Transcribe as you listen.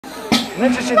I'm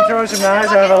interested in throwing some knives.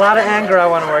 I have a lot of anger I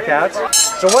want to work out.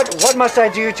 So what must I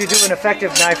do to do an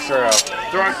effective knife throw?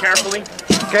 Throw it carefully.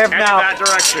 Careful now. In that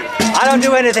direction. I don't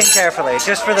do anything carefully,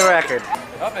 just for the record.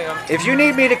 If you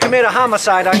need me to commit a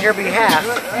homicide on your behalf,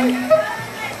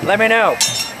 let me know.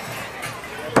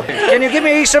 Can you give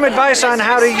me some advice on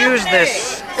how to use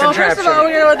this contraption? Well, first of all,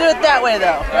 we're going to do it that way,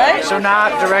 though, right? So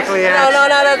not directly at...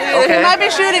 No. Okay. He might be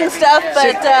shooting stuff, but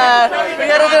we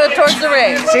got to do it towards the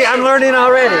ring. See, I'm learning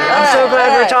already. I'm so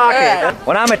glad we're talking. Right.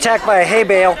 When I'm attacked by a hay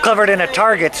bale covered in a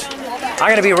target, I'm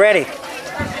going to be ready.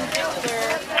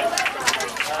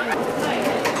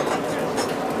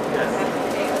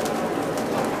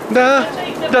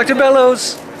 Dr.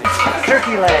 Bellows.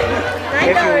 Turkey leg,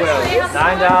 if you will. $9.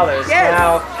 Yes.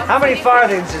 Now, how many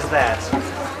farthings is that?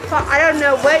 I don't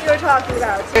know what you're talking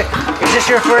about. Is this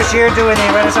your first year doing the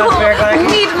Renaissance Fair collection?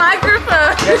 Need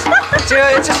microphone. It's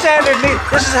a standard meet.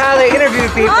 This is how they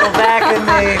interviewed people back in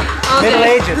the Middle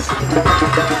Ages.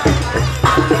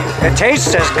 It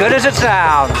tastes as good as it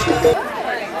sounds.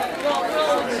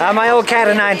 My old cat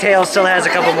of nine tails still has a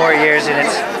couple more years in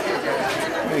it.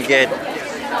 Pretty good.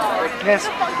 Yes,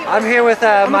 I'm here with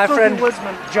my friend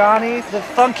Johnny, the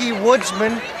funky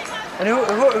woodsman. And who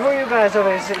are you guys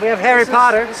over here? We have Harry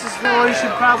Potter. This is well, you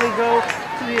should probably go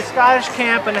to the Scottish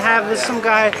camp and have some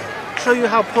guy show you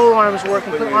how pole arms work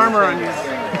and put armor on you.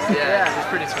 Yeah, he's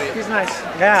pretty sweet. He's nice.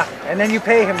 Yeah, and then you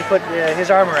pay him to put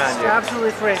his armor on you.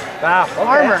 Absolutely free. Wow. Okay.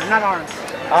 Armor, not arms.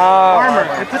 Armor.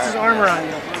 He puts his armor on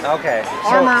you. Okay.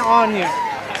 Armor on you.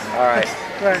 All right.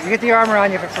 You get the armor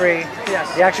on you for free.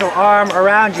 Yes. The actual arm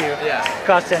around you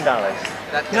costs $10.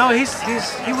 No, he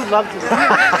would love to.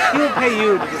 He would pay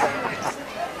you to do that.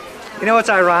 You know what's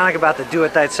ironic about the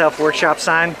do-it-thyself workshop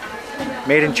sign?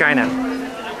 Made in China.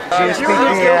 Do you speak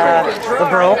the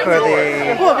Baroque or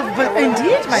the... Well, but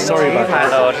indeed, my lord. Sorry about my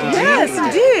lord. Yes,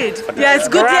 indeed. Yes,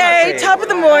 good day, top of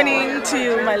the morning to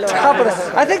you, my lord. Top of the...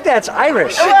 I think that's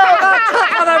Irish.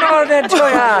 Top of the morning to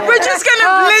ya. We're just going to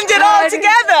blend it all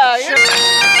together.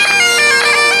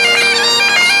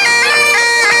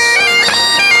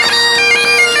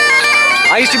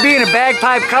 I used to be in a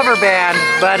bagpipe cover band,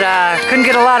 but couldn't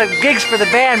get a lot of gigs for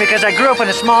the band because I grew up in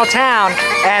a small town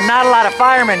and not a lot of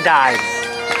firemen died.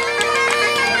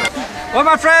 Well,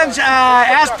 my friends,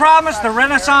 as promised, the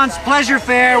Renaissance Pleasure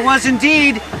Fair was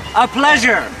indeed a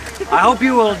pleasure. I hope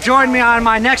you will join me on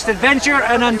my next adventure,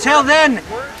 and until then,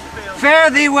 fare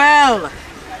thee well.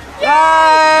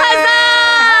 Bye!